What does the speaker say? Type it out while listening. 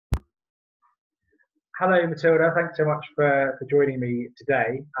Hello, Matylda. Thanks so much for joining me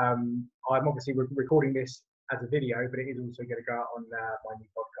today. I'm obviously recording this as a video, but it is also going to go out on my new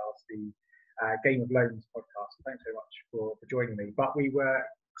podcast, the Game of Loans podcast. So thanks so much for joining me. But we were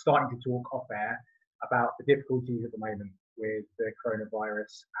starting to talk off air about the difficulties at the moment with the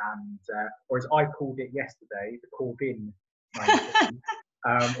coronavirus and, or as I called it yesterday, the Corbyn-19.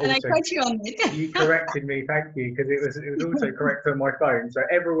 And I caught you on it. You corrected me, thank you, because it was also correct on my phone. So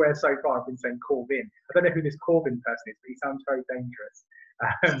everywhere so far I've been saying Corbyn. I don't know who this Corbyn person is, but he sounds very dangerous.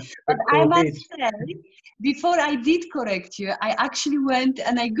 But I must say, before I did correct you, I actually went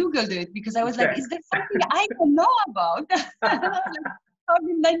and I Googled it because I was like, is there something I don't know about?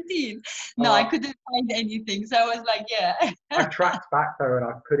 COVID-19. No, I couldn't find anything. So I was like, yeah. I tracked back though, and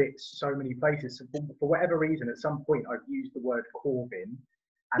I've put it so many places. So for whatever reason, at some point I've used the word Corbyn,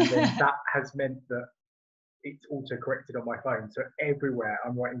 and then that has meant that it's auto corrected on my phone. So everywhere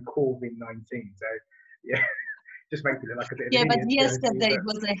I'm writing Corbyn-19. So yeah, just makes it look like a bit of an but idiot, yesterday it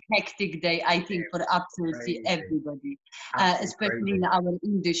was a hectic day, I think, for absolutely everybody, especially in our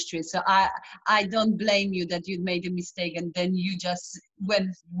industry. So I don't blame you that you made a mistake and then you just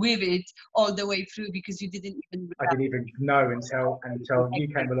went with it all the way through because you didn't even. I didn't even know until you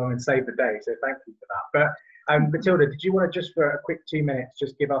came along and saved the day. So thank you for that. But Matylda, did you want to just for a quick 2 minutes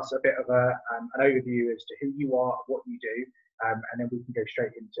just give us a bit of an overview as to who you are, what you do, and then we can go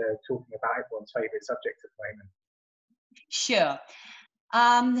straight into talking about everyone's favourite subject at the moment. Sure.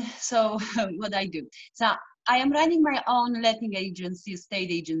 So what I do. So I am running my own letting agency,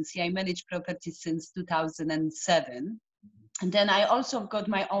 estate agency. I manage properties since 2007. And then I also got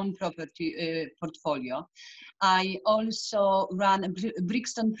my own property portfolio. I also run a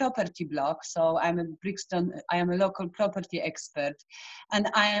Brixton property blog. So I am a local property expert, and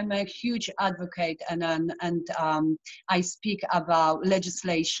I am a huge advocate and I speak about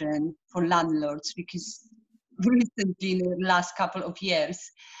legislation for landlords because recently, in the last couple of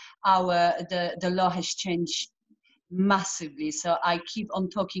years, the law has changed massively. So I keep on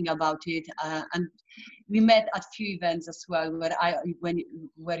talking about it, and we met at few events as well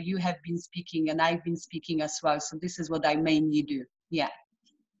where you have been speaking and I've been speaking as well. So this is what I mainly do. Yeah.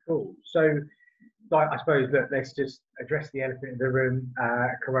 Cool. So I suppose that let's just address the elephant in the room,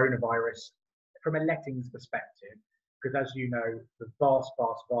 coronavirus, from a lettings perspective. Because as you know, the vast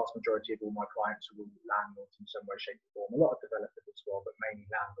majority of all my clients are all landlords in some way, shape or form. A lot of developers as well, but mainly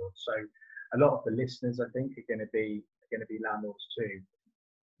landlords. So a lot of the listeners, I think, are going to be landlords too.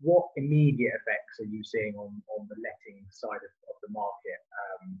 What immediate effects are you seeing on the letting side of the market,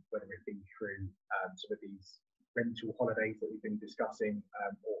 whether it be through some of these rental holidays that we've been discussing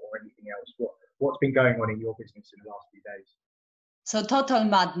or anything else? What's been going on in your business in the last few days? So total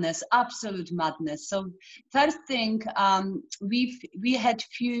madness, absolute madness. So first thing, we had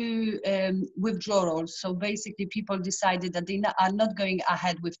few withdrawals. So basically people decided that they are not going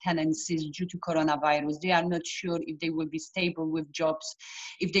ahead with tenancies due to coronavirus. They are not sure if they will be stable with jobs,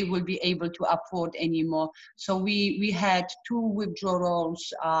 if they will be able to afford anymore. So we had 2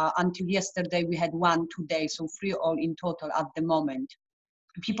 withdrawals until yesterday. We had 1 today, so 3 all in total at the moment.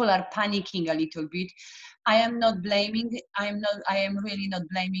 People are panicking a little bit. I am really not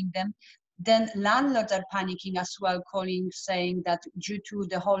blaming them. Then landlords are panicking as well, saying that due to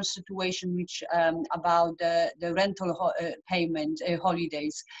the whole situation, which about the rental payment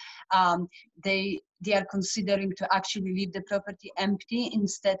holidays, they are considering to actually leave the property empty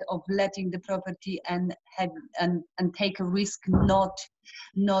instead of letting the property and take a risk not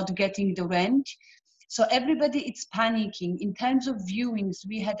getting the rent. So everybody is panicking. In terms of viewings,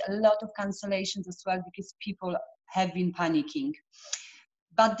 we had a lot of cancellations as well because people have been panicking.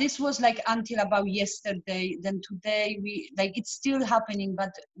 But this was like until about yesterday. Then today, it's still happening.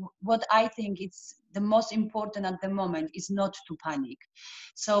 But what I think is the most important at the moment is not to panic.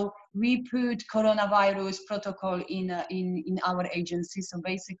 So we put coronavirus protocol in our agency. So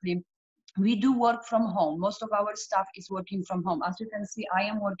basically, we do work from home. Most of our staff is working from home. As you can see, I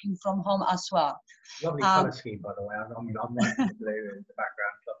am working from home as well. Lovely colour scheme, by the way. I'm liking the blue in the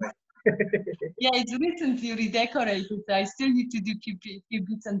background. Yeah, it's recently redecorated. So I still need to do few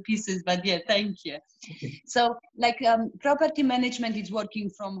bits and pieces, but yeah, thank you. So property management is working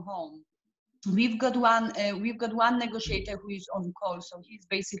from home. We've got one negotiator who is on call, so he's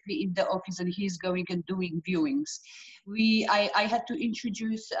basically in the office and he's going and doing viewings. I had to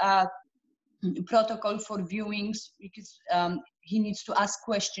introduce protocol for viewings because he needs to ask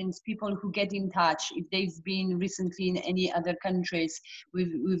questions, people who get in touch, if they've been recently in any other countries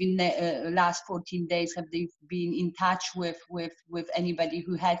within the last 14 days, have they been in touch with anybody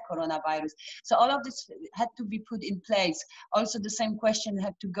who had coronavirus. So all of this had to be put in place. Also, the same question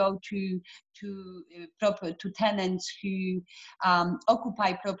had to go to tenants who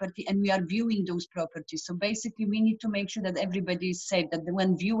occupy property, and we are viewing those properties. So basically, we need to make sure that everybody is safe, that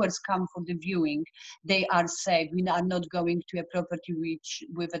when viewers come for the viewing, they are safe. We are not going to a property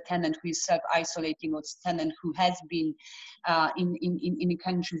with a tenant who is self-isolating, or tenant who has been in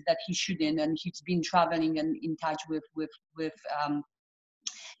countries that he shouldn't, and he's been traveling and in touch with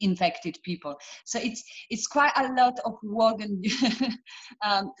infected people. So it's quite a lot of work and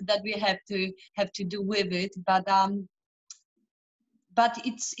that we have to do with it, but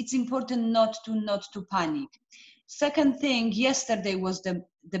it's important not to panic. Second thing, yesterday was the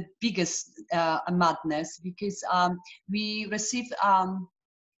biggest madness, because we received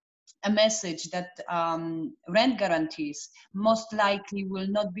a message that rent guarantees most likely will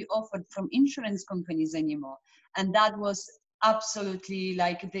not be offered from insurance companies anymore, and that was absolutely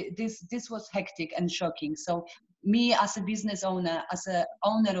like this was hectic and shocking. So me as a business owner, as a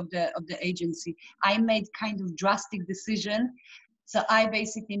owner of the agency, I made kind of drastic decision. So I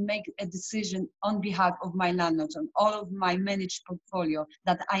basically make a decision on behalf of my landlords, on all of my managed portfolio,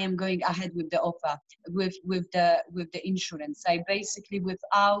 that I am going ahead with the offer, with the insurance. I basically,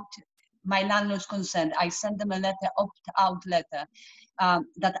 without my landlord's consent, I send them a letter, opt-out letter,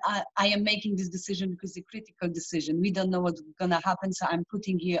 that I am making this decision because it's a critical decision. We don't know what's gonna happen, so I'm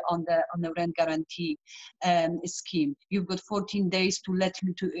putting here on the rent guarantee scheme. You've got 14 days to let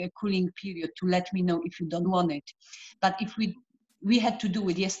me, to a cooling period, to let me know if you don't want it. But if we had to do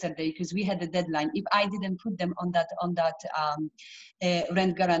it yesterday because we had a deadline. If I didn't put them on that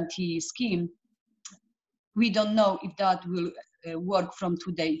rent guarantee scheme, we don't know if that will work from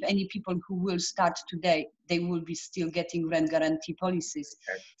today. If any people who will start today, they will be still getting rent guarantee policies.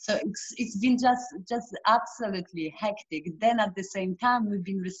 Okay. So it's been just absolutely hectic. Then at the same time, we've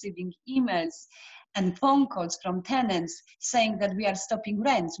been receiving emails and phone calls from tenants saying that we are stopping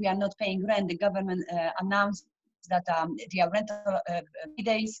rents, we are not paying rent. The government announced that there are rental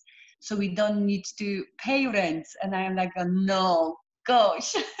days, so we don't need to pay rents. And I am like, oh, no,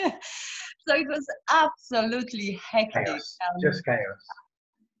 gosh. So it was absolutely hectic. Chaos. Just chaos.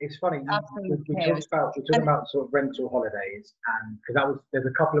 It's funny, we're talking about sort of rental holidays, and because there's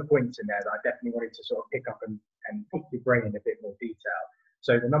a couple of points in there that I definitely wanted to sort of pick up and pick your brain in a bit more detail.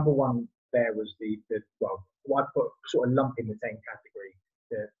 So the number one there was well, I put sort of lump in the same category,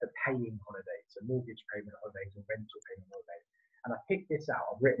 the paying holidays, so mortgage payment holidays and rental payment holidays. And I picked this out,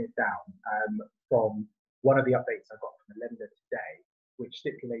 I've written it down from one of the updates I got from the lender today, which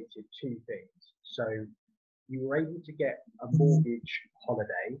stipulated two things. So you were able to get a mortgage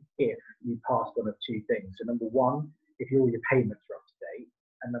holiday if you passed one of two things. So number one, if all your payments are up to date,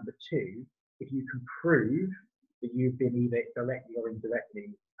 and number two, if you can prove that you've been either directly or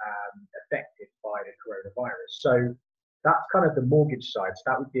indirectly affected by the coronavirus. So that's kind of the mortgage side. So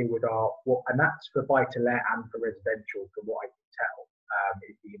that would deal with and that's for buy-to-let and for residential, from what I can tell,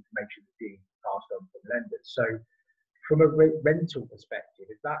 is the information that's being passed on from lenders. So from a rental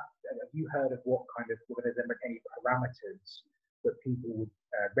perspective, have you heard of whether there are any parameters that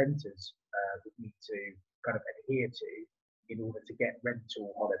renters would need to kind of adhere to in order to get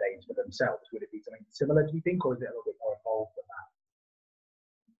rental holidays for themselves? Would it be something similar, do you think, or is it a little bit more involved than that?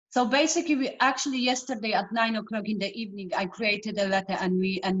 So basically, we actually yesterday at 9 o'clock in the evening, I created a letter, and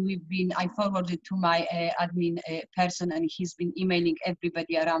I forwarded to my admin person, and he's been emailing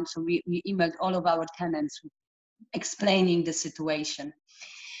everybody around. So we emailed all of our tenants explaining the situation.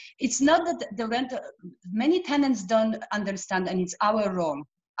 It's not that many tenants don't understand, and it's our role,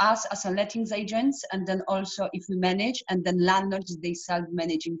 us as a lettings agents, and then also if we manage, and then landlords, they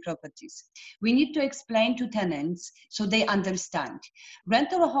self-managing properties. We need to explain to tenants so they understand.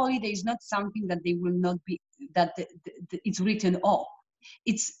 Rental holiday is not something that they will not be, that it's written off.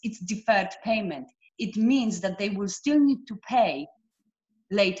 It's deferred payment. It means that they will still need to pay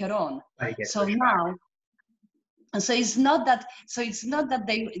later on. So now, so it's not that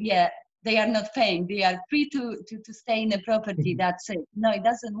they are not paying. They are free to stay in a property. That's it. No, it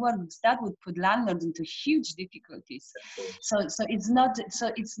doesn't work. That would put landlords into huge difficulties. So it's not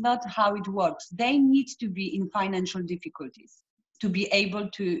how it works. They need to be in financial difficulties to be able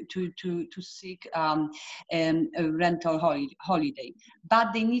to seek a rental holiday.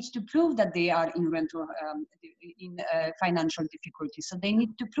 But they need to prove that they are in financial difficulties. So they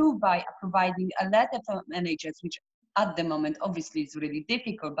need to prove by providing a letter from managers, which at the moment, obviously it's really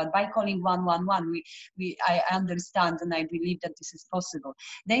difficult, but by calling 111, I understand and I believe that this is possible.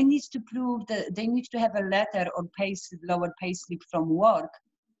 They need to prove that they need to have a letter or lower payslip from work,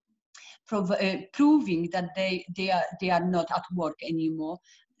 proving that they are not at work anymore,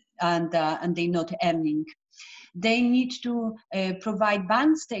 and they're not earning. They need to provide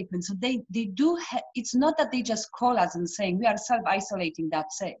bank statements. So they do, it's not that they just call us and saying we are self-isolating,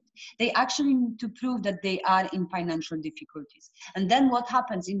 that's it. They actually need to prove that they are in financial difficulties. And then what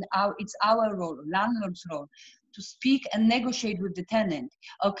happens it's our role, landlord's role, to speak and negotiate with the tenant.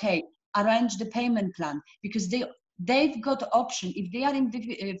 Okay, arrange the payment plan, because they've got option. If they are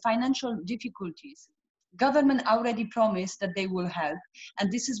in financial difficulties, government already promised that they will help,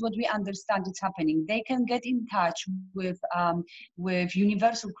 and this is what we understand it's happening. They can get in touch with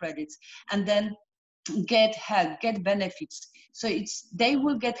universal credits and then get help, get benefits. So they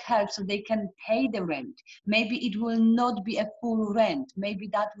will get help so they can pay the rent. Maybe it will not be a full rent. Maybe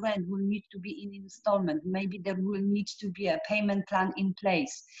that rent will need to be in installment. Maybe there will need to be a payment plan in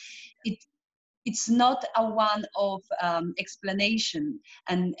place. It's not a one-off explanation,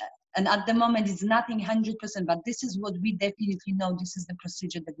 and at the moment it's nothing 100%, but this is what we definitely know. This is the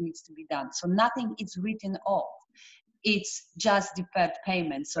procedure that needs to be done. So nothing is written off. It's just deferred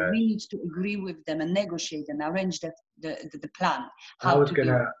payment. So we need to agree with them and negotiate and arrange the plan. I was going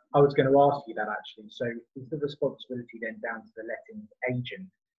to ask you that actually. So is the responsibility then down to the letting agent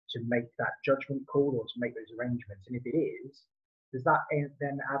to make that judgment call or to make those arrangements? And if it is, does that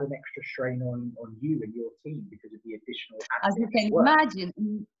then add an extra strain on you and your team because of the additional admin? As you can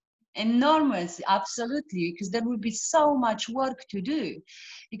imagine, enormous, absolutely, because there will be so much work to do.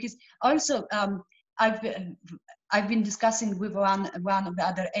 Because also, I've been discussing with one of the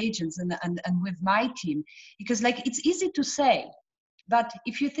other agents and with my team, because like it's easy to say, but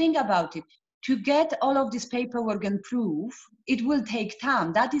if you think about it, to get all of this paperwork and proof, it will take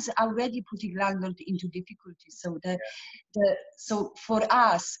time. That is already putting landlord into difficulties. So so for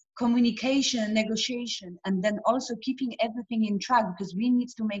us, communication, negotiation, and then also keeping everything in track, because we need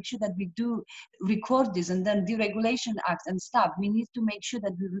to make sure that we do record this, and then Deregulation Act and stuff. We need to make sure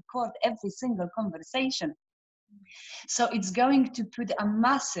that we record every single conversation. So it's going to put a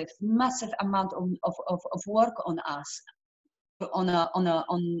massive amount of work on us,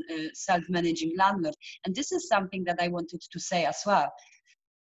 on self-managing landlord. And this is something that I wanted to say as well.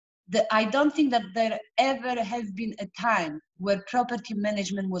 I don't think that there ever has been a time where property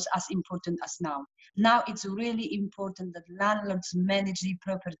management was as important as now. Now it's really important that landlords manage their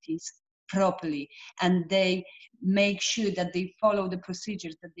properties properly, and they make sure that they follow the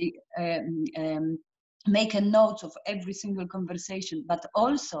procedures, that they make a note of every single conversation, but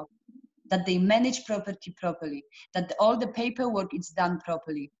also that they manage property properly, that all the paperwork is done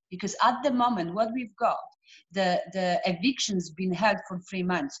properly. Because at the moment, what we've got, the eviction's been held for 3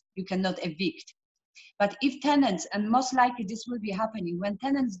 months. You cannot evict. But if tenants, and most likely this will be happening, when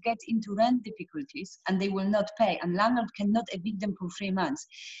tenants get into rent difficulties and they will not pay, and landlord cannot evict them for 3 months.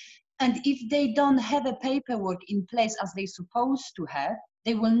 And if they don't have a paperwork in place as they're supposed to have,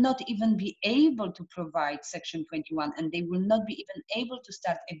 they will not even be able to provide Section 21, and they will not be even able to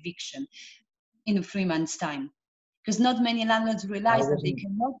start eviction in 3 months' time. Because not many landlords realize that they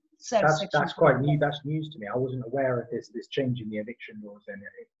cannot serve Section 21. That's quite new. That's news to me. I wasn't aware of this change in the eviction laws and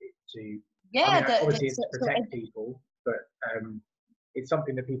obviously it's to protect people, but it's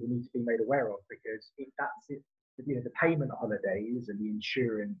something that people need to be made aware of, because that's it. You know, the payment holidays and the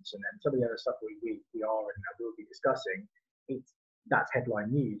insurance and some of the other stuff we are and will be discussing, that's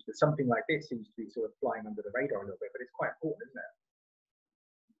headline news. But something like this seems to be sort of flying under the radar a little bit, but it's quite important, isn't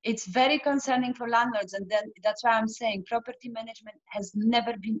it? It's very concerning for landlords, and then that's why I'm saying property management has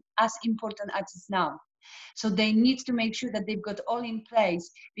never been as important as it's now. So they need to make sure that they've got all in place,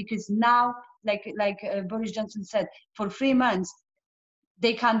 because now, like Boris Johnson said, for 3 months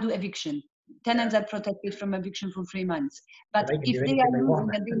they can't do eviction. Tenants are protected from eviction for 3 months. But if they are losing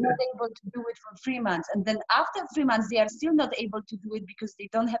and they're not able to do it for 3 months, and then after 3 months they are still not able to do it because they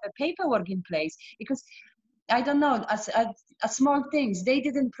don't have a paperwork in place, because I don't know, as small things, they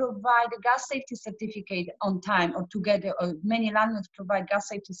didn't provide a gas safety certificate on time or together, or many landlords provide gas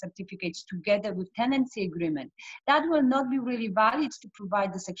safety certificates together with tenancy agreement. That will not be really valid to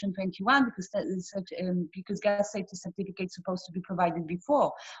provide the Section 21, because gas safety certificates supposed to be provided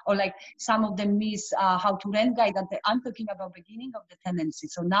before, or like some of them miss how to rent guide that I'm talking about beginning of the tenancy.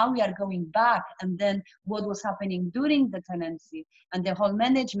 So now we are going back, and then what was happening during the tenancy and the whole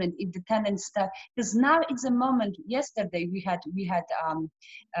management if the tenants start, because now it's a moment, yesterday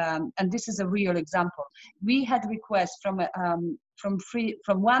and this is a real example. We had requests from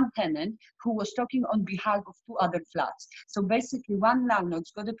one tenant who was talking on behalf of 2 other flats. So basically, one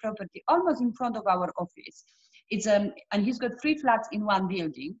landlord's got a property almost in front of our office. And he's got 3 flats in one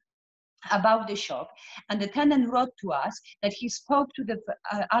building about the shop, and the tenant wrote to us that he spoke to the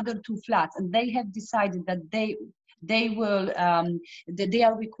other 2 flats, and they have decided that they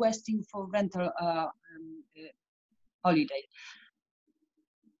are requesting for rental holiday.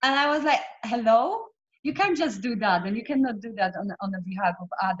 And I was like, hello? You can't just do that, and you cannot do that on the behalf of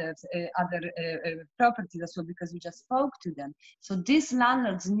other properties as well, because we just spoke to them. So these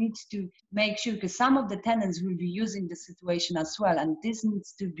landlords need to make sure, because some of the tenants will be using the situation as well, and this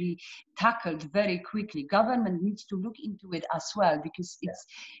needs to be tackled very quickly. Government needs to look into it as well, because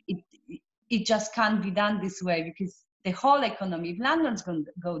it just can't be done this way, because the whole economy, if landlords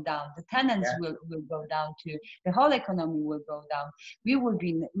go down, the tenants will go down too. The whole economy will go down. We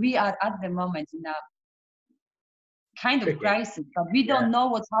are at the moment in a kind of crisis, but we don't know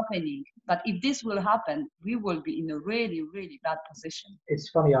what's happening. But if this will happen, we will be in a really, really bad position. It's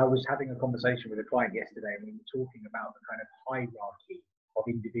funny, I was having a conversation with a client yesterday, and we were talking about the kind of hierarchy of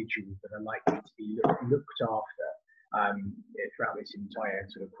individuals that are likely to be looked after throughout this entire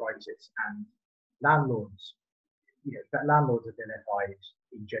sort of crisis. And landlords, that landlords are vilified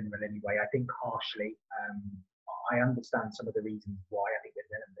in general anyway, I think harshly. I understand some of the reasons why. I think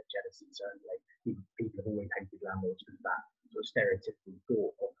there's an element of jealousy, certainly. People have always hated landlords because of that sort of stereotypical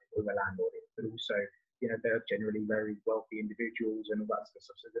thought of who a landlord is, but also, they're generally very wealthy individuals and all that sort of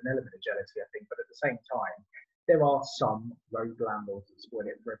stuff. So there's an element of jealousy, I think, but at the same time, there are some rogue landlords that spoil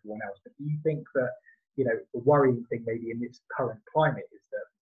it for everyone else. But do you think that, the worrying thing maybe in this current climate is that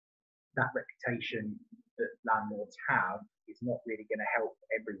reputation that landlords have is not really going to help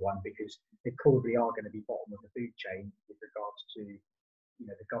everyone, because they probably are going to be bottom of the food chain with regards to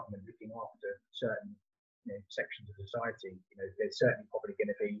the government looking after certain sections of society. There's certainly probably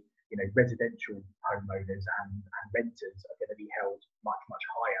going to be residential homeowners and renters are going to be held much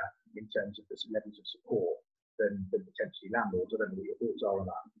higher in terms of the levels of support than potentially landlords. I don't know what your thoughts are on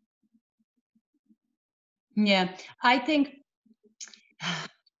that. Yeah, I think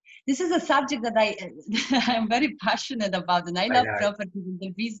this is a subject that I'm very passionate about, and I love properties and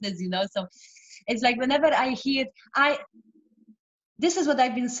the business, So it's like whenever I hear this is what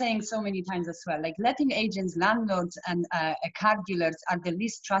I've been saying so many times as well. Like letting agents, landlords, and car dealers are the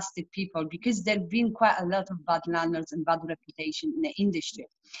least trusted people, because there've been quite a lot of bad landlords and bad reputation in the industry.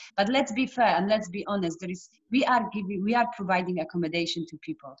 But let's be fair and let's be honest. We are providing accommodation to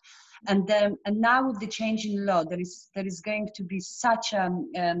people, and now with the change in law, there is going to be such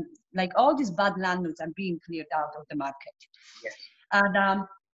like all these bad landlords are being cleared out of the market. Yes. And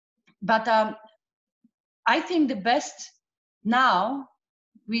but I think the best now,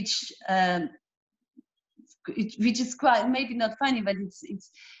 which is quite maybe not funny, but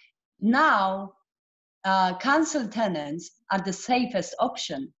it's now council tenants are the safest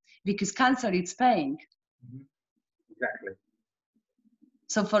option, because council is paying. Mm-hmm. Exactly.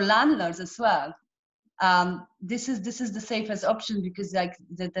 So for landlords as well, this is the safest option, because like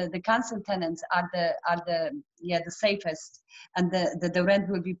the council tenants are the safest, and the rent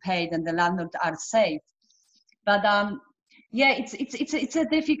will be paid and the landlords are safe. But it's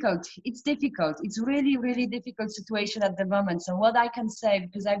difficult. It's really, really difficult situation at the moment. So what I can say,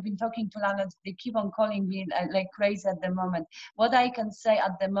 because I've been talking to landlords, they keep on calling me like crazy at the moment. What I can say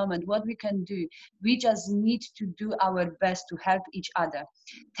at the moment, what we can do, we just need to do our best to help each other.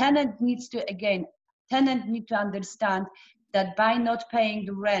 Tenant need to understand that by not paying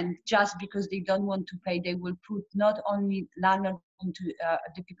the rent just because they don't want to pay, they will put not only landlord into a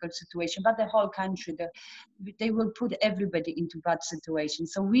difficult situation, but the whole country. They will put everybody into bad situation.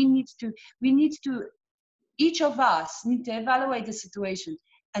 So we need to, each of us need to evaluate the situation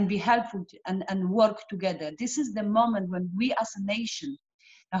and be helpful and work together. This is the moment when we as a nation,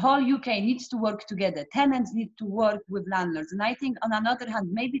 the whole UK needs to work together. Tenants need to work with landlords. And I think on another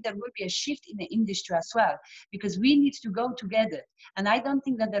hand, maybe there will be a shift in the industry as well, because we need to go together. And I don't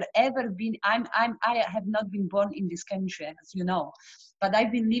think that there ever been, I have not been born in this country, as you know, but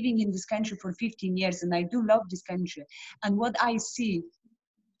I've been living in this country for 15 years and I do love this country. And what I see,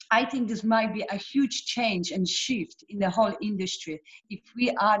 I think this might be a huge change and shift in the whole industry if we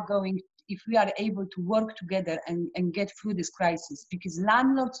are able to work together and get through this crisis, because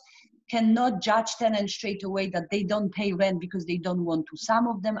landlords cannot judge tenants straight away that they don't pay rent because they don't want to. Some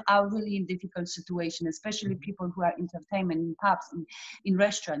of them are really in difficult situation, especially people who are entertainment in pubs, in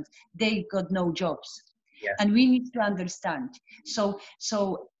restaurants. They got no jobs. Yeah. And we need to understand. So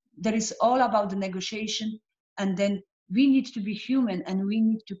there is all about the negotiation and then we need to be human, and we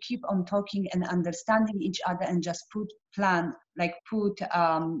need to keep on talking and understanding each other, and just put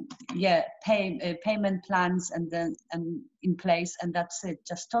payment plans and then in place, and that's it.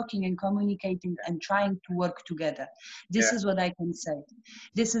 Just talking and communicating and trying to work together. This is what I can say.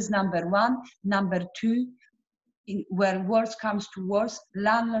 This is number one. Number two, where worse comes to worse,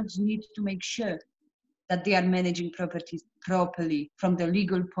 landlords need to make sure that they are managing properties properly from the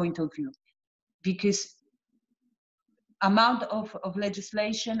legal point of view, because amount of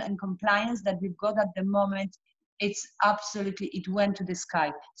legislation and compliance that we've got at the moment, it's absolutely, it went to the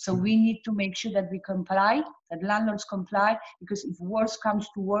sky. So we need to make sure that we comply, that landlords comply, because if worse comes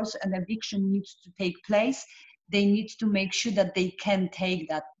to worse and eviction needs to take place, they need to make sure that they can take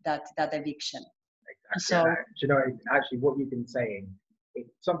that eviction. Exactly. So, do you know, actually what you've been saying,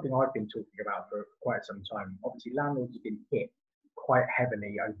 it's something I've been talking about for quite some time. Obviously, landlords have been hit quite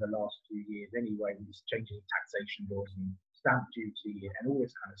heavily over the last 2 years anyway, with this changing taxation laws and stamp duty and all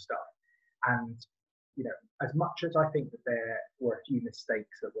this kind of stuff. And, you know, as much as I think that there were a few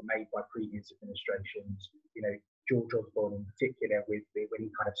mistakes that were made by previous administrations, you know, George Osborne in particular, when he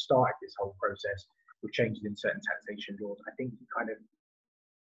kind of started this whole process with changes in certain taxation laws, I think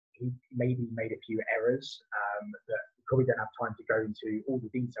he maybe made a few errors that we probably don't have time to go into all the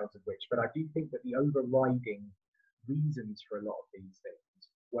details of which, but I do think that the overriding reasons for a lot of these things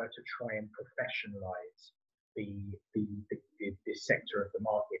were to try and professionalize this sector of the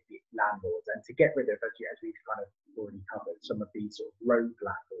market, the landlords, and to get rid of, as we've kind of already covered, some of these sort of rogue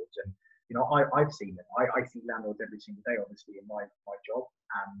landlords. And you know, I've seen them. I see landlords every single day, obviously, in my job,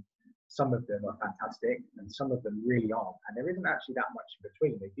 and some of them are fantastic, and some of them really aren't. And there isn't actually that much in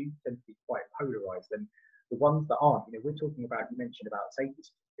between. They do tend to be quite polarized. And the ones that aren't, you know, we're talking about, you mentioned about safety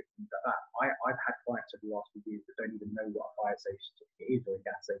certificates, things like that. I've had clients over the last few years that don't even know what a fire safety certificate is or a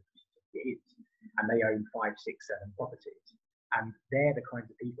gas safety certificate is, and they own 5, 6, 7 properties. And they're the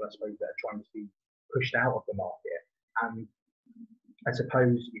kinds of people, I suppose, that are trying to be pushed out of the market. And I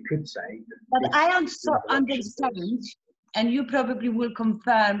suppose you could say that. But I also understand, and you probably will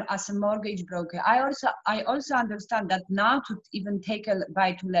confirm as a mortgage broker, I also understand that now to even take a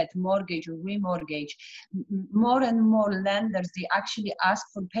buy-to-let mortgage or remortgage, more and more lenders, they actually ask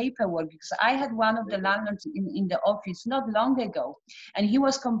for paperwork. Because I had one of the landlords in the office not long ago, and he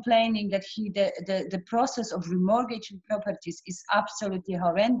was complaining that the process of remortgaging properties is absolutely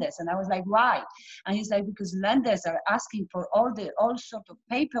horrendous. And I was like, why? And he's like, because lenders are asking for all sort of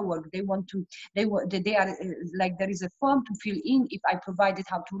paperwork. They are like, there is a form to fill in if I provided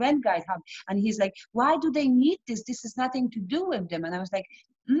how to rent guide, and he's like, why do they need this? This has nothing to do with them. And I was like,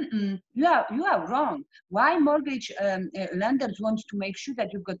 you are wrong. Why mortgage lenders want to make sure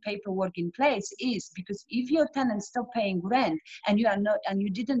that you've got paperwork in place is because if your tenants stop paying rent and you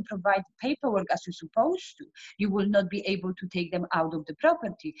didn't provide paperwork as you're supposed to, you will not be able to take them out of the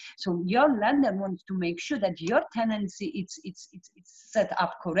property. So your lender wants to make sure that your tenancy it's set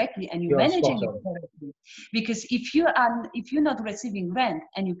up correctly and you're managing it correctly. Because if you're not receiving rent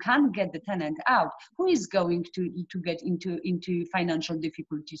and you can't get the tenant out, who is going to get into financial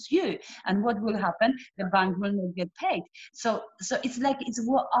difficulties? You. And what will happen? The bank will not get paid. So it's like it's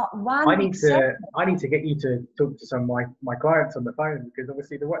one. I need to get you to talk to some of my clients on the phone, because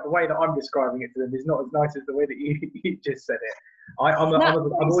obviously the way that I'm describing it to them is not as nice as the way that you just said it. I've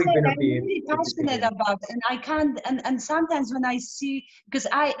always been of the. I'm really passionate about it, and I can't. And sometimes when I see, because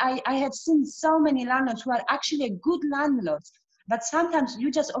I have seen so many landlords who are actually good landlords, but sometimes you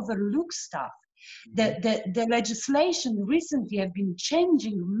just overlook stuff. The legislation recently have been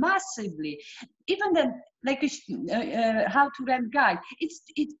changing massively. Even the how to rent guide,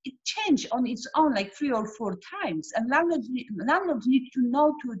 it changed on its own like 3 or 4 times, and landlords need to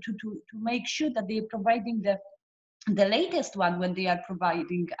know to make sure that they are providing the latest one when they are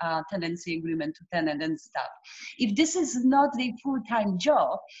providing a tenancy agreement to tenant and stuff. If this is not a full-time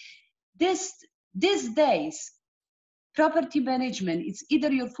job, these days, property management, it's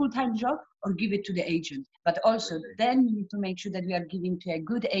either your full-time job or give it to the agent. But also then you need to make sure that we are giving to a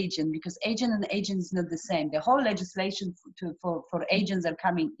good agent, because agent and agent is not the same. The whole legislation for agents are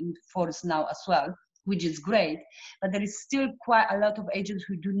coming in force now as well, which is great, but there is still quite a lot of agents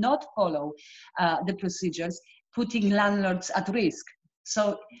who do not follow the procedures, putting landlords at risk.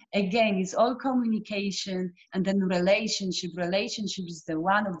 So again, it's all communication, and then relationship. Relationship is the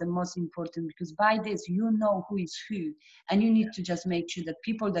one of the most important, because by this you know who is who, and you need to just make sure that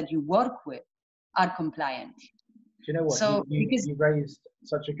people that you work with are compliant. Do you know what? So, you raised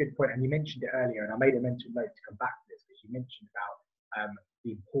such a good point, and you mentioned it earlier, and I made a mental note to come back to this, because you mentioned about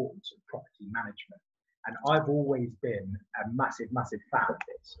the importance of property management. And I've always been a massive fan of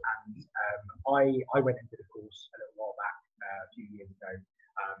this. And I went into the course a little while back, a few years ago,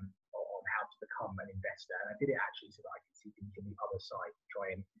 on how to become an investor. And I did it actually so that I could see things from the other side,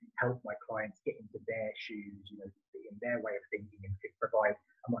 try and help my clients get into their shoes, in their way of thinking, and could provide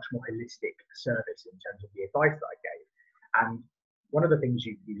a much more holistic service in terms of the advice that I gave. And one of the things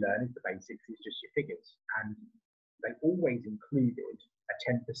you learn is the basics, is just your figures. And they always included a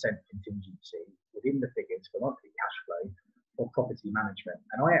 10% contingency within the figures for monthly cash flow for property management.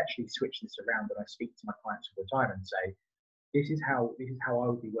 And I actually switch this around when I speak to my clients all the time and say, this is how I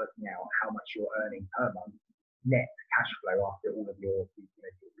would be working out how much you're earning per month net cash flow after all of your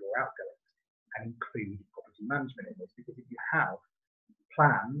outgoings, and include property management in this. Because if you have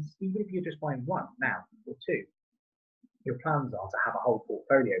plans, even if you're just buying one now or two, your plans are to have a whole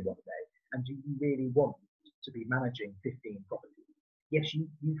portfolio one day. And do you really want to be managing 15 properties? Yes,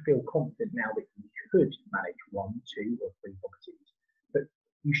 you feel confident now that you could manage 1, 2, or 3 properties, but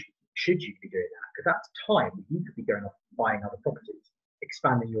should you be doing that? Because that's time that you could be going off buying other properties,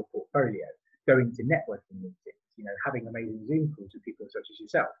 expanding your portfolio, going to networking meetings, having amazing Zoom calls with people such as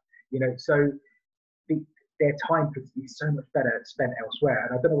yourself. So their time could be so much better spent elsewhere.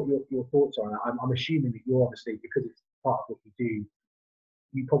 And I don't know what your thoughts are on that. I'm assuming that you're obviously, because it's part of what you do,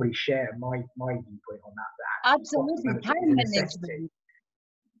 you probably share my viewpoint on that. Absolutely, time management.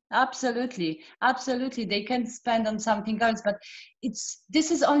 Absolutely. They can spend on something else, but this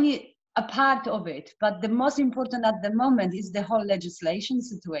is only a part of it. But the most important at the moment is the whole legislation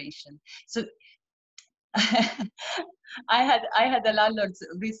situation. So I had a landlord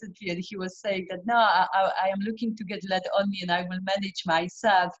recently, and he was saying that no, I am looking to get let only, and I will manage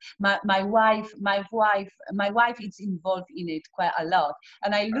myself. My wife is involved in it quite a lot.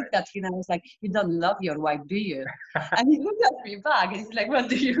 And I looked at him and I was like, you don't love your wife, do you? And he looked at me back and he's like, what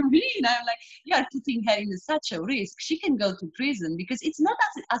do you mean? I'm like, you are putting her in such a risk. She can go to prison, because it's not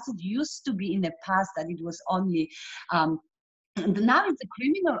as it used to be in the past, that it was only and now it's a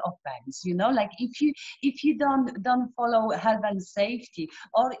criminal offense, like if you don't follow health and safety,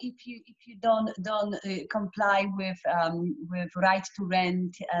 or if you don't comply with right to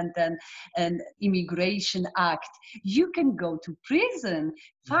rent and Immigration Act, you can go to prison.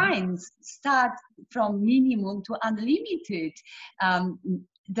 Fines start from minimum to unlimited.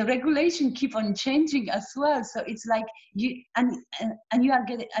 The regulation keep on changing as well, so it's like you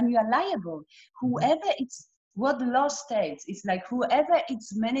are liable. Whoever it's what the law states is like, whoever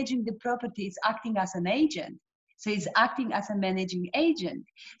is managing the property is acting as an agent. So it's acting as a managing agent.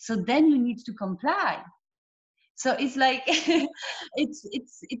 So then you need to comply. So it's like,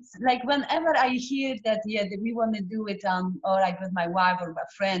 it's like whenever I hear that, that we want to do it, or like with my wife or my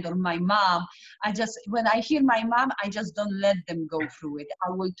friend or my mom, when I hear my mom, I just don't let them go through it.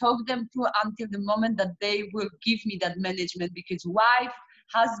 I will talk them through until the moment that they will give me that management, because wife,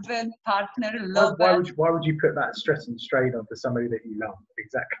 husband, partner, lover. Why would you put that stress and strain onto somebody that you love?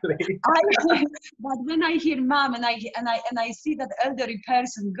 Exactly. But when I hear mom and I see that elderly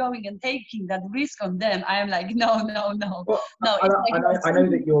person going and taking that risk on them, I am like, no. Well, no. I know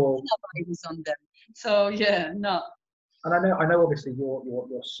that you're on them. So yeah, no. And I know obviously you're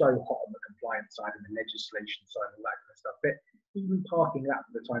so hot on the compliance side and the legislation side and all that kind of stuff, but even parking that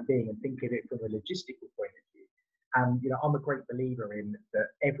for the time being and think of it from a logistical point of view. And I'm a great believer in that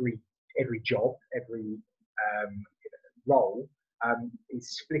every job, every role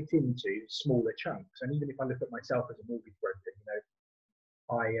is split into smaller chunks. And even if I look at myself as a mortgage broker,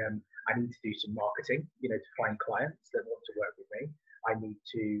 I need to do some marketing, to find clients that want to work with me. I need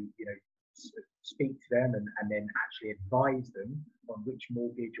to, speak to them and then actually advise them on which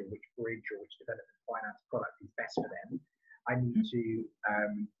mortgage or which bridge or which development finance product is best for them. I need to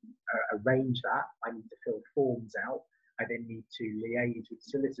arrange that. I need to fill forms out. I then need to liaise with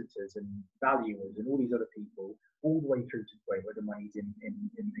solicitors and valuers and all these other people, all the way through to the point where the money's in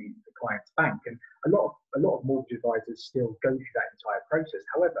the client's bank. And a lot of mortgage advisors still go through that entire process.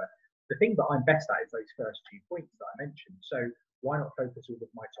 However, the thing that I'm best at is those first 2 points that I mentioned. So why not focus all of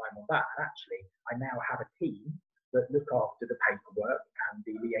my time on that? And actually, I now have a team that look after the paperwork and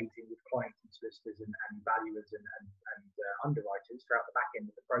the liaising with clients and solicitors and valuers and underwriters throughout the back end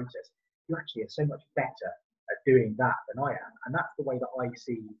of the process. You actually are so much better at doing that than I am. And that's the way that I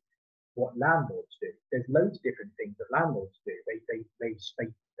see what landlords do. There's loads of different things that landlords do. They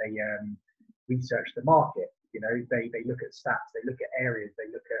research the market. They look at stats. They look at areas.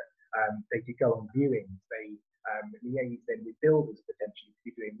 They look at they could go on viewings. They liaise then with builders potentially to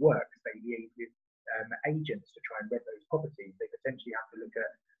be doing works. They liaise with agents to try and rent those properties. They potentially have to look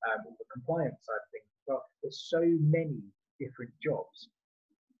at all the compliance side of things. But there's so many different jobs.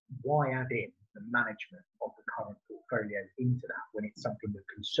 Why add in the the management of the current portfolio into that, when it's something that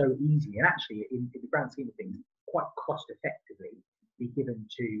can so easily, and actually in the grand scheme of things, quite cost effectively be given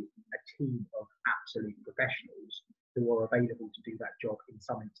to a team of absolute professionals who are available to do that job in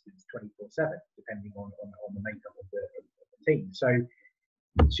some instances 24/7, depending on the makeup of the team. So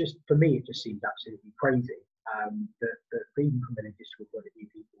it's just, for me, it just seems absolutely crazy that even from an logistical point of view,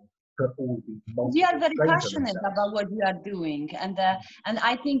 people put all these multiple You are very strains on passionate themselves. about what you are doing, and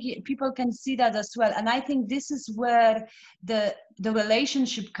I think people can see that as well. And I think this is where the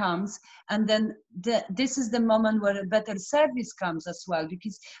relationship comes, and then this is the moment where a better service comes as well,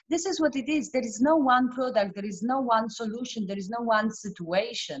 because this is what it is. There is no one product, there is no one solution, there is no one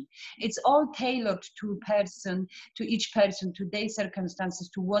situation. It's all tailored to person, to each person, to their circumstances,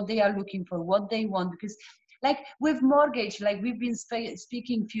 to what they are looking for, what they want. Because like with mortgage, like we've been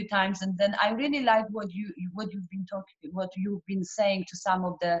speaking a few times, and then I really like what you've been saying to some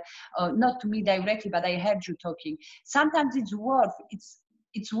of the, not to me directly, but I heard you talking. Sometimes it's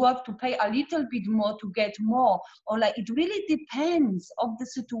worth to pay a little bit more to get more, or like it really depends of the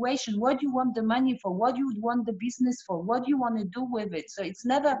situation, what you want the money for, what you want the business for, what you want to do with it. So it's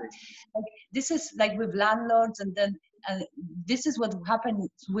never like, this is like with landlords, and then this is what happens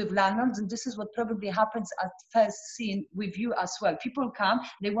with landlords, and this is what probably happens at first scene with you as well. People come,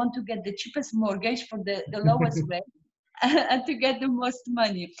 they want to get the cheapest mortgage for the lowest rate and to get the most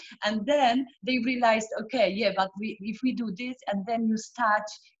money, and then they realized, okay, yeah, but if we do this, and then you start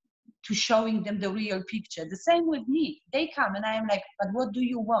to showing them the real picture. The same with me. They come and I am like, but what do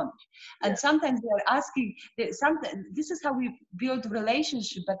you want? And sometimes they are asking, sometimes this is how we build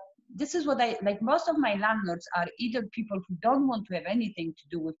relationship. But this is what I like. Most of my landlords are either people who don't want to have anything to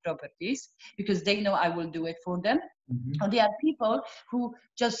do with properties because they know I will do it for them, or they are people who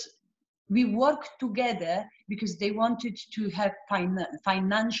just, we work together because they wanted to have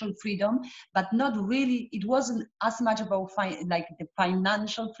financial freedom, but not really, it wasn't as much about like the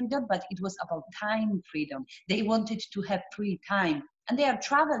financial freedom, but it was about time freedom. They wanted to have free time. And they are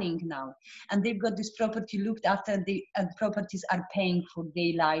traveling now, and they've got this property looked after, and properties are paying for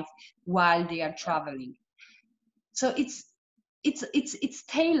their life while they are traveling. So it's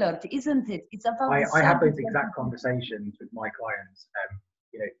tailored, isn't it? It's about. I have those exact conversations with my clients.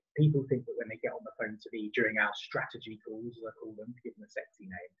 You know, people think that when they get on the phone to me during our strategy calls, as I call them, to give them a sexy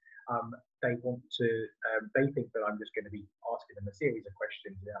name, they want to. They think that I'm just going to be asking them a series of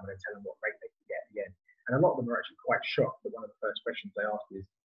questions, and I'm going to tell them what rate they can get at the end. And a lot of them are actually quite shocked that one of the first questions they ask is,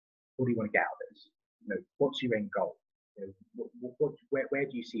 "What do you want to get out of this? You know, what's your end goal? You know, where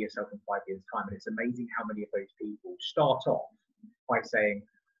do you see yourself in 5 years' time?" And it's amazing how many of those people start off by saying,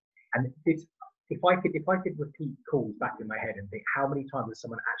 and this, if I could repeat calls back in my head and think how many times has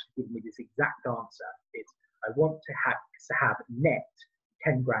someone actually given me this exact answer, it's, I want to have net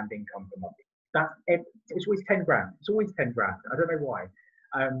 10 grand income per month. It's always 10 grand. It's always 10 grand. I don't know why.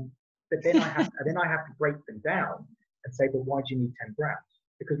 But then I have to break them down and say, well, why do you need 10 grand?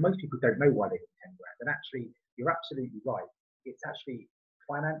 Because most people don't know why they need 10 grand. And actually, you're absolutely right. It's actually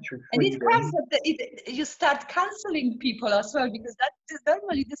financial freedom. And you start cancelling people as well, because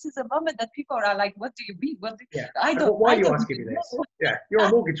normally this is a moment that people are like, what do you mean? Why are you asking me this? Yeah, you're a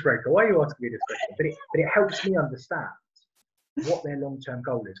mortgage broker. Why are you asking me this question? But it helps me understand what their long-term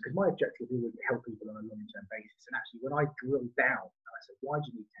goal is, because my objective is always to help people on a long-term basis. And actually, when I drill down and I said, why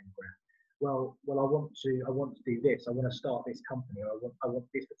do you need 10 grand? Well, I want to do this. I want to start this company, or I want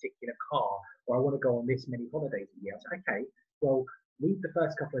this particular car, or I want to go on this many holidays a year. I said, okay, well, read the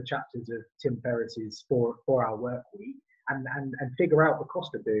first couple of chapters of Tim Ferriss's 4-Hour Work Week and figure out the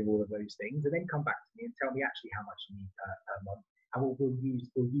cost of doing all of those things, and then come back to me and tell me actually how much you need per month, and we'll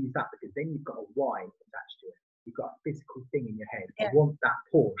use that, because then you've got a why attached to it. You've got a physical thing in your head. I want that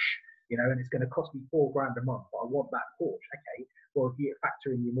Porsche, you know, and it's going to cost me 4 grand a month, but I want that Porsche. Okay, well, if you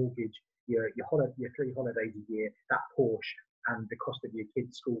factor in your mortgage, your 3 holidays a year, that Porsche, and the cost of your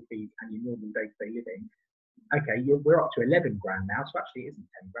kids' school fees and your normal day-to-day living, okay, we're up to 11 grand now. So actually, it isn't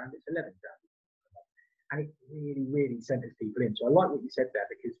 10 grand; it's 11 grand, and it really, really centers people in. So I like what you said there,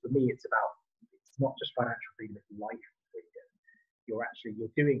 because for me, it's not just financial freedom; it's life freedom.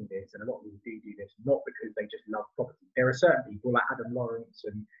 You're doing this, and a lot of people do this not because they just love property. There are certain people like Adam Lawrence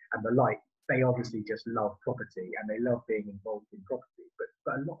and the like. They obviously just love property and they love being involved in property.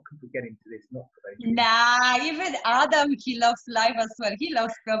 But a lot of people get into this not for those reasons. Nah, even Adam, he loves life as well. He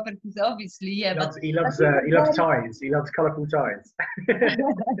loves properties, obviously. Yeah, he loves ties. He loves colourful ties.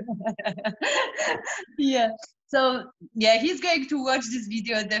 Yeah. So yeah, he's going to watch this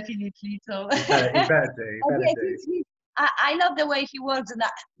video definitely. So he better do. I love the way he works,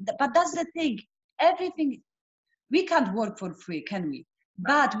 but that's the thing. Everything, we can't work for free, can we?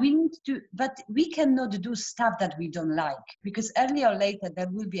 But we need to, but we cannot do stuff that we don't like, because earlier or later there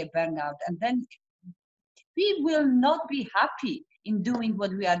will be a burnout, and then we will not be happy in doing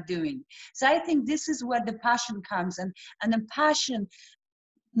what we are doing. So I think this is where the passion comes, and the passion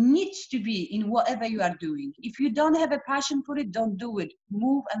needs to be in whatever you are doing. If you don't have a passion for it, don't do it.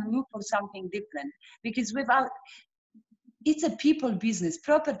 Move and look for something different, because without, it's a people business.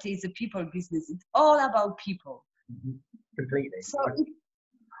 Property is a people business. It's all about people. Completely. So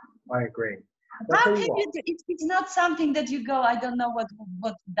I agree. how can you do, it's not something that you go, I don't know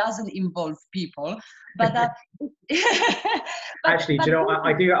what doesn't involve people, but actually, do you know,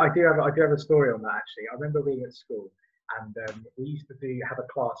 I do have a story on that. Actually, I remember being at school, and we used to have a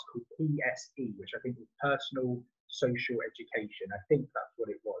class called PSE, which I think was Personal Social Education. I think that's what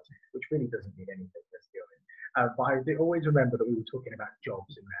it was, which really doesn't mean anything, let's be honest. But I always remember that we were talking about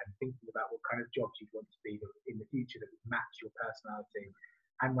jobs and thinking about what kind of jobs you'd want to be in the future that would match your personality.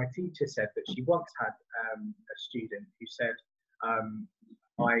 And my teacher said that she once had a student who said,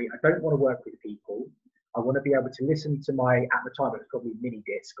 I don't want to work with people. I want to be able to listen to at the time it was probably mini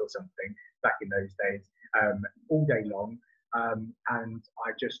disc or something back in those days, all day long. And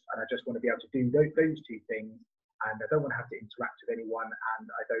I just want to be able to do those two things. And I don't want to have to interact with anyone. And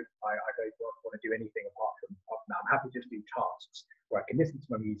I don't want to do anything apart from that. I'm happy to just do tasks where I can listen to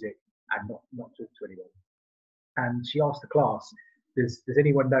my music and not talk to anyone. And she asked the class, does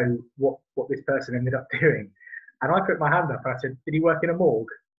anyone know what this person ended up doing? And I put my hand up. I said, did he work in a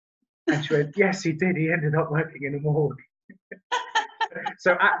morgue? And she went, yes, he did. He ended up working in a morgue.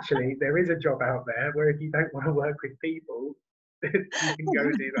 So actually, there is a job out there where if you don't want to work with people, you can go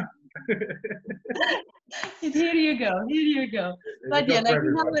and do that. Here you go. But yeah, like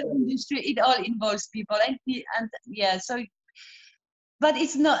in our industry, it all involves people, and yeah, so, but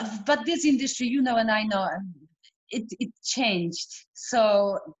it's not, but this industry, you know, and I know, it changed.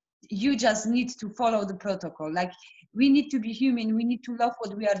 So you just need to follow the protocol. Like, we need to be human. We need to love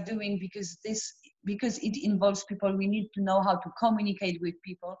what we are doing, because it involves people. We need to know how to communicate with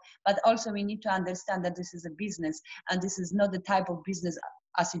people, but also we need to understand that this is a business, and this is not the type of business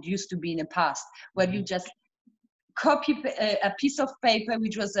as it used to be in the past, where you just copy a piece of paper,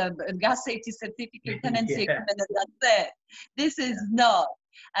 which was a gas safety certificate, tenancy agreement, and that's it. This is not.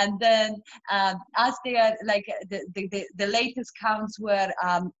 And then as they are, like the latest counts were,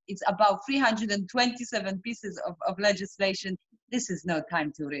 it's about 327 pieces of legislation. This is no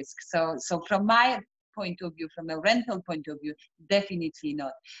time to risk. So from my point of view, from a rental point of view, definitely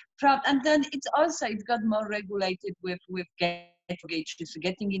not. And then it got more regulated with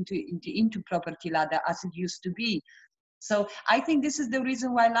getting into property ladder as it used to be. So I think this is the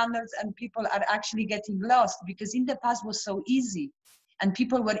reason why landlords and people are actually getting lost, because in the past was so easy and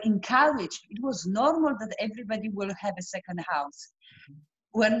people were encouraged. It was normal that everybody will have a second house.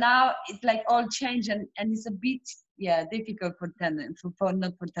 Where now it's like all changed, and it's a bit difficult for tenants, for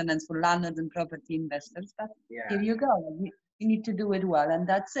landlords and property investors. But here you go. You need to do it well, and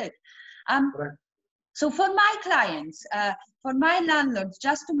that's it. So for my clients, for my landlords,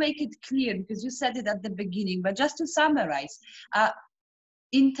 just to make it clear, because you said it at the beginning, but just to summarize,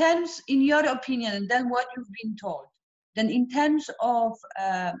 in your opinion, and then what you've been told, then in terms of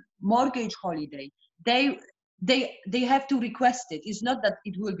mortgage holiday, they have to request it. It's not that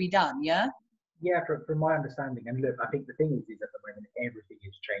it will be done, yeah? Yeah, from my understanding, and look, I think the thing is at the moment everything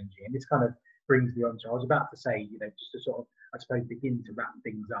is changing, and this kind of brings me on to, I was about to say, just to sort of, I suppose, begin to wrap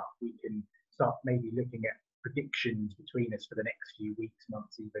things up, we can start maybe looking at predictions between us for the next few weeks,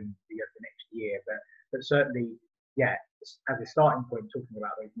 months, even the next year. But certainly, as a starting point, talking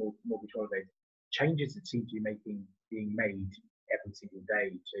about those mortgage holidays, changes that seem to be being made every single day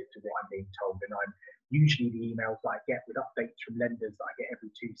to what I'm being told. And I'm usually, the emails that I get with updates from lenders that I get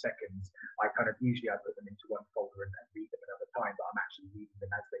every 2 seconds, I put them into one folder and read them another time, but I'm actually reading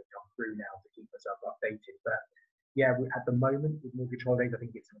them as they come through now to keep myself updated. But yeah, at the moment with mortgage holidays, I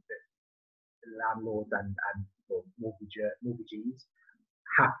think it's something that landlords and mortgagees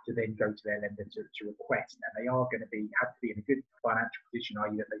have to then go to their lender to request, and they are going to have to be in a good financial position,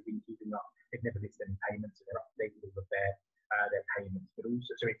 i.e. that they've been keeping up, they've never missed any payments, and they're updated all of their payments. But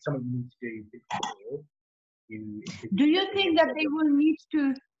also, so it's something you need to do before you. Do you think that they will need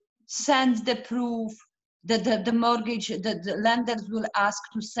to send the proof? The mortgage, the lenders will ask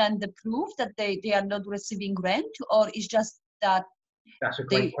to send the proof that they are not receiving rent, or is just that? That's a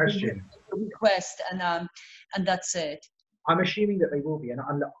great question. Request and that's it. I'm assuming that they will be, and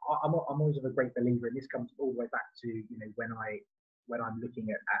I'm always a great believer, and this comes all the way back to when I'm looking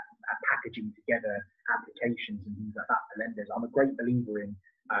at packaging together applications and things like that for lenders. I'm a great believer in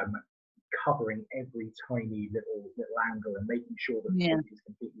covering every tiny little angle and making sure that the Yeah. property is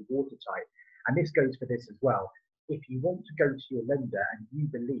completely watertight. And this goes for this as well. If you want to go to your lender and you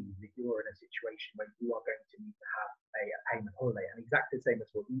believe that you're in a situation where you are going to need to have a payment holiday, and exactly the same as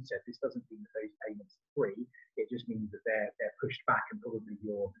what you said, this doesn't mean that those payments are free. It just means that they're pushed back, and probably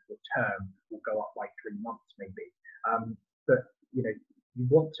your term will go up by 3 months maybe. But you know, you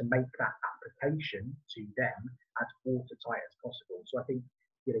want to make that application to them as watertight as possible. So I think,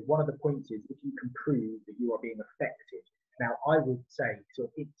 you know, one of the points is if you can prove that you are being affected. Now, I would say, so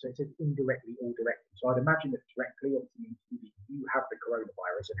it says indirectly or directly. So I'd imagine that directly, obviously, you have the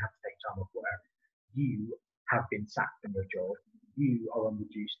coronavirus and have to take time off work. You have been sacked from your job. You are on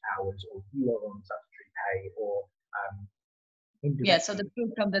reduced hours, or you are on statutory pay, or indirectly. Yeah, so the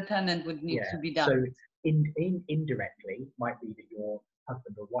proof from the tenant would need to be done. So indirectly might be that your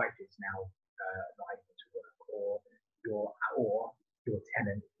husband or wife is now not able to work, or your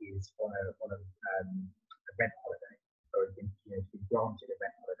tenant is on a rent holiday, or has been, been granted a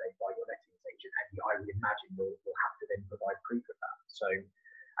rent holiday by your lettings agent, and I would imagine you'll have to then provide proof of that. So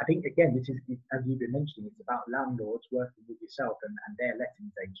I think, again, this is, as you've been mentioning, it's about landlords working with yourself and their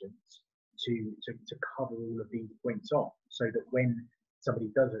lettings agents to cover all of these points off, so that when somebody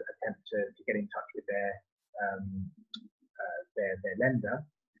does attempt to get in touch with their lender,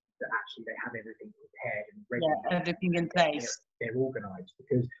 that actually they have everything prepared and ready. Yeah, everything in place. They're organised,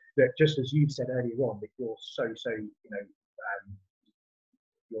 because just as you've said earlier on, that you're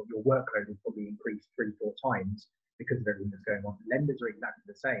your workload will probably increase 3-4 times because of everything that's going on. Lenders are exactly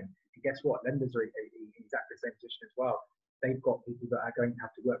the same. And guess what? Lenders are in exactly the same position as well. They've got people that are going to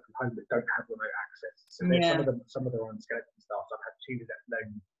have to work from home that don't have remote access. So some of them are on skeleton staff. So I've had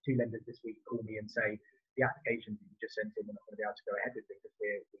two lenders this week call me and say, the applications that you just sent in, we're not going to be able to go ahead with because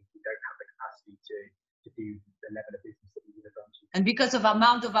we don't have the capacity to do the level of business that we would have done. And because of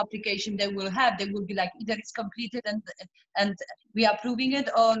amount of application they will have, they will be like, either it's completed and we are approving it,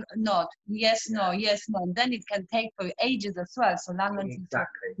 or not. Yes, no, yes, no. And then it can take for ages as well. So landlords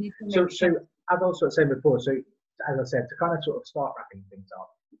exactly. So as I was saying before, so as I said, to kind of sort of start wrapping things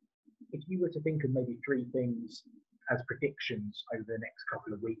up, if you were to think of maybe 3 things as predictions over the next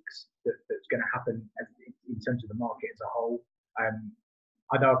couple of weeks that's going to happen in terms of the market as a whole.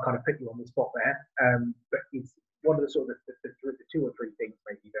 I know I've kind of put you on the spot there, but it's one of the sort of the 2 or 3 things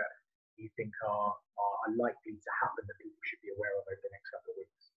maybe that you think are likely to happen that people should be aware of over the next couple of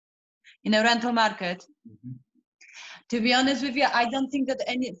weeks. In a rental market? Mm-hmm. To be honest with you, I don't think that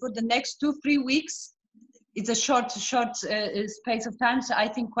for the next 2-3 weeks, it's a short space of time. So I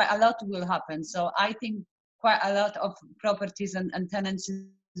think quite a lot will happen. So I think quite a lot of properties and tenancies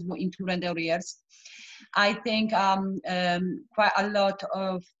into rent arrears. I think quite a lot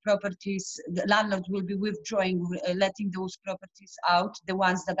of properties, the landlords will be withdrawing, letting those properties out, the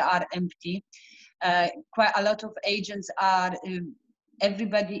ones that are empty. Quite a lot of agents are,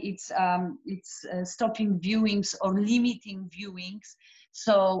 everybody it's stopping viewings or limiting viewings.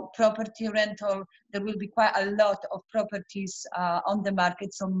 So property rental, there will be quite a lot of properties on the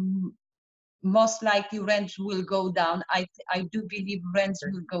market. So most likely rents will go down. I do believe rents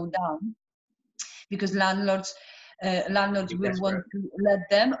will go down because landlords will want to let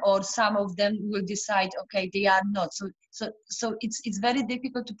them, or some of them will decide, okay, they are not. So it's very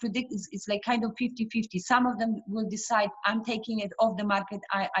difficult to predict. It's like kind of 50-50. Some of them will decide, I'm taking it off the market.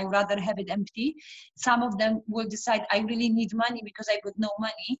 I rather have it empty. Some of them will decide, I really need money because I got no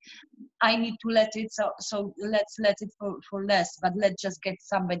money. I need to let it. So let's let it for less, but let's just get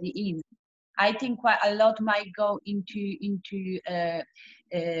somebody in. I think quite a lot might go into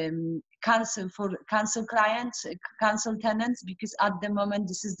cancel clients, cancel tenants, because at the moment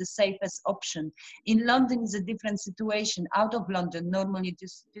this is the safest option. In London is a different situation. Out of London, normally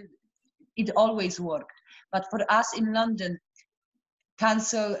it always worked, but for us in London,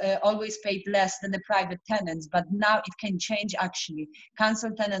 cancel always paid less than the private tenants, but now it can change actually.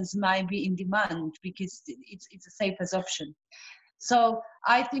 Cancel tenants might be in demand because it's the safest option. So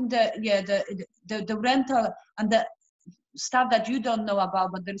I think that the rental and the stuff that you don't know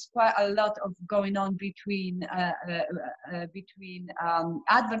about, but there's quite a lot of going on between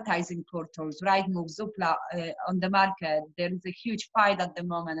advertising portals, Rightmove, Zoopla on the market. There is a huge fight at the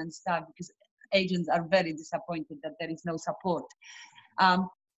moment and stuff because agents are very disappointed that there is no support.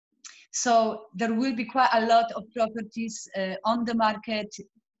 So there will be quite a lot of properties on the market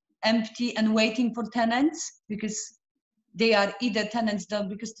empty and waiting for tenants because they are either tenants don't,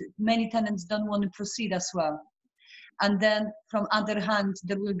 because many tenants don't want to proceed as well. And then from other hand,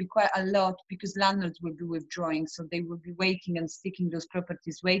 there will be quite a lot because landlords will be withdrawing. So they will be waiting and sticking those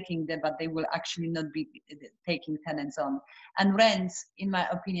properties waiting there, but they will actually not be taking tenants on. And rents, in my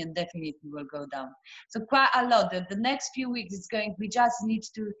opinion, definitely will go down. So quite a lot. The next few weeks, we just need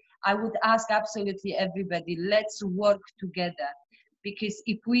to, I would ask absolutely everybody, let's work together. Because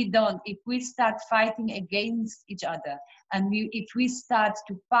if we start fighting against each other, and if we start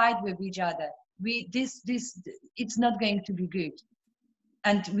to fight with each other, it's not going to be good.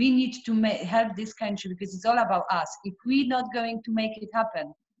 And we need to help this country because it's all about us. If we're not going to make it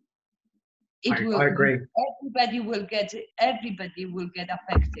happen, I agree. Everybody will get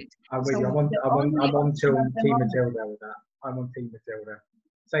affected. I'm with you. I'm on Team Matylda with that. I'm on Team Matylda.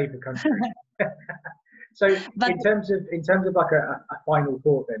 Save the country. So in terms of like a final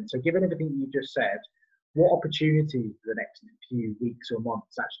thought then, so given everything you just said, what opportunities for the next few weeks or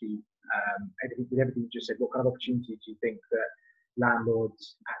months actually, with everything you just said, what kind of opportunities do you think that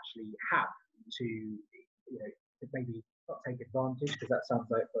landlords actually have to, to maybe not take advantage, because that sounds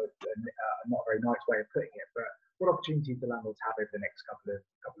like not a very nice way of putting it, but what opportunities do landlords have over the next couple of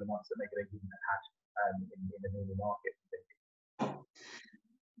months that maybe they wouldn't have had in the normal market?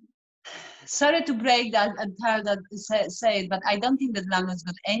 Sorry to break that and tell that say it, but I don't think that landlords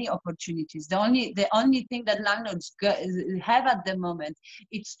got any opportunities. The only thing that landlords have at the moment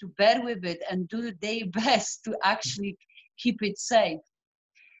is to bear with it and do their best to actually keep it safe.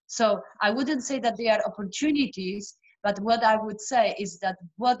 So I wouldn't say that they are opportunities, but what I would say is that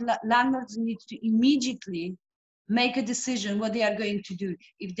what landlords need to immediately make a decision what they are going to do.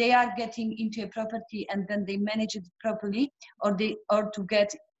 If they are getting into a property and then they manage it properly, or to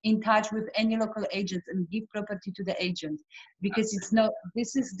get in touch with any local agents and give property to the agent, because it's not,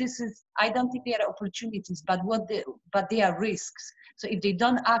 this is I don't think they are opportunities, but they are risks. So if they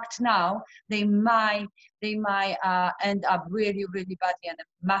don't act now, they might end up really badly and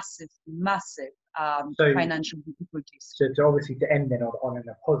massive financial difficulties. So obviously to end then on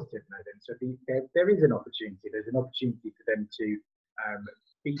a positive note then, so there is an opportunity. There's an opportunity for them to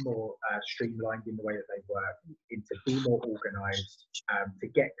be more streamlined in the way that they work, to be more organised, to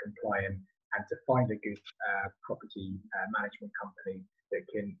get compliant, and to find a good property management company that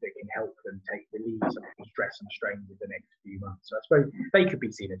can help them relieve some of the stress and strain in the next few months. So I suppose they could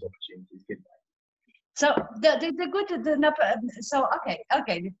be seen as opportunities, couldn't they? So the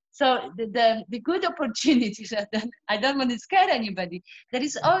good opportunities. I don't want to scare anybody. There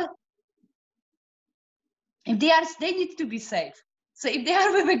is all. If they need to be safe. So if they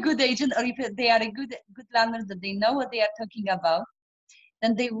are with a good agent, or if they are a good landlord that they know what they are talking about,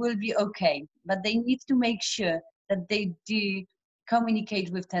 then they will be okay. But they need to make sure that they do communicate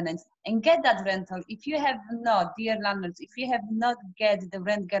with tenants and get that rental. If you have not, dear landlords, if you have not get the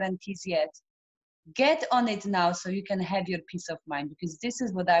rent guarantees yet, get on it now so you can have your peace of mind, because this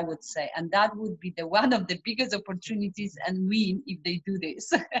is what I would say, and that would be one of the biggest opportunities and win if they do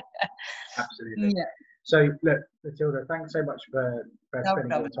this. Absolutely. Yeah. So look, Matylda, thanks so much for spending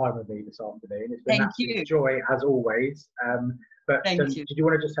your time with me this afternoon. It's been an absolute joy as always. But did you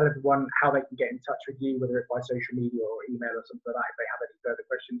want to just tell everyone how they can get in touch with you, whether it's by social media or email or something like that, if they have any further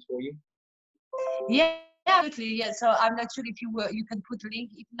questions for you? Yeah, absolutely. Yeah. So I'm not sure if you can put a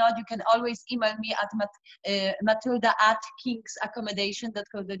link. If not, you can always email me at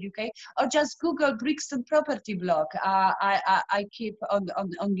Matylda@kingsaccommodation.co.uk, or just Google Brixton Property Blog. I keep on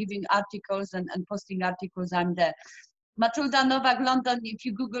giving articles and posting articles. I'm there. Matylda Nowak, London. If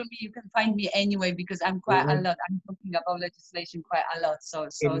you Google me, you can find me anyway, because I'm quite a lot. I'm talking about legislation quite a lot. So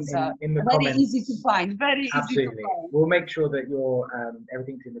it's in the very comments, easy to find. Very absolutely. easy to find. We'll make sure that your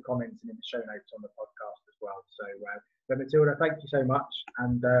everything's in the comments and in the show notes on the podcast as well. So, but Matylda, thank you so much,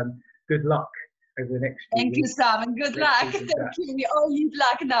 and good luck over the next few weeks. Thank you, Sam, and good luck. Thank you. We all need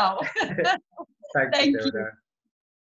luck now. Thank you, Matylda.